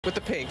With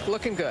the pink,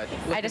 looking good.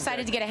 I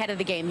decided to get ahead of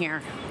the game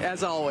here.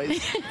 As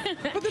always.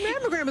 But the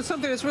mammogram is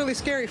something that's really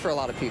scary for a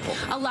lot of people.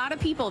 A lot of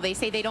people, they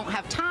say they don't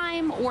have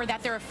time or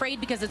that they're afraid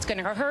because it's going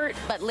to hurt.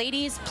 But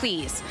ladies,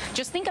 please,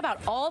 just think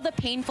about all the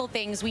painful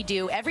things we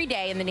do every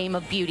day in the name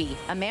of beauty.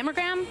 A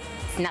mammogram,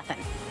 it's nothing.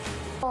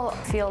 People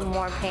feel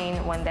more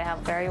pain when they have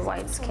very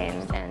white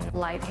skin and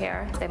light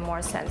hair. They're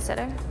more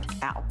sensitive.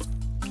 Ow.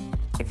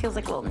 It feels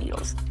like little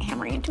needles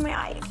hammering into my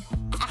eye.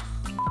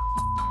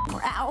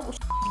 Ow.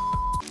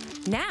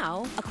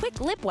 Now, a quick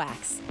lip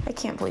wax. I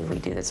can't believe we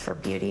do this for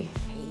beauty.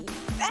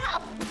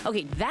 Ow.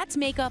 Okay, that's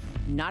makeup,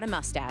 not a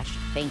mustache.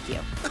 Thank you.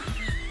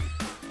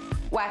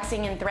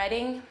 Waxing and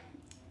threading,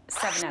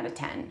 7 out of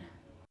 10.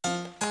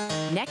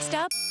 Next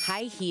up,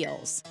 high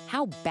heels.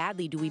 How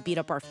badly do we beat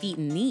up our feet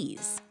in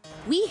these?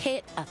 We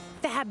hit a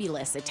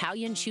fabulous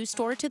Italian shoe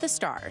store to the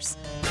stars.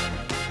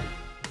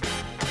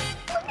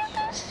 Look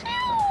at this shoe!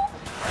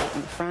 Right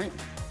in the front,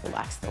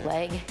 relax the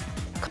leg.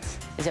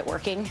 Is it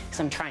working? Because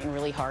I'm trying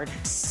really hard.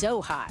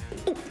 So hot.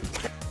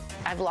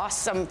 I've lost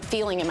some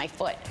feeling in my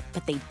foot.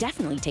 But they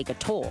definitely take a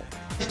toll.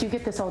 Do you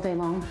get this all day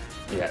long?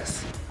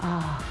 Yes.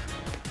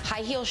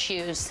 High heel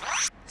shoes,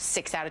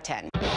 6 out of 10.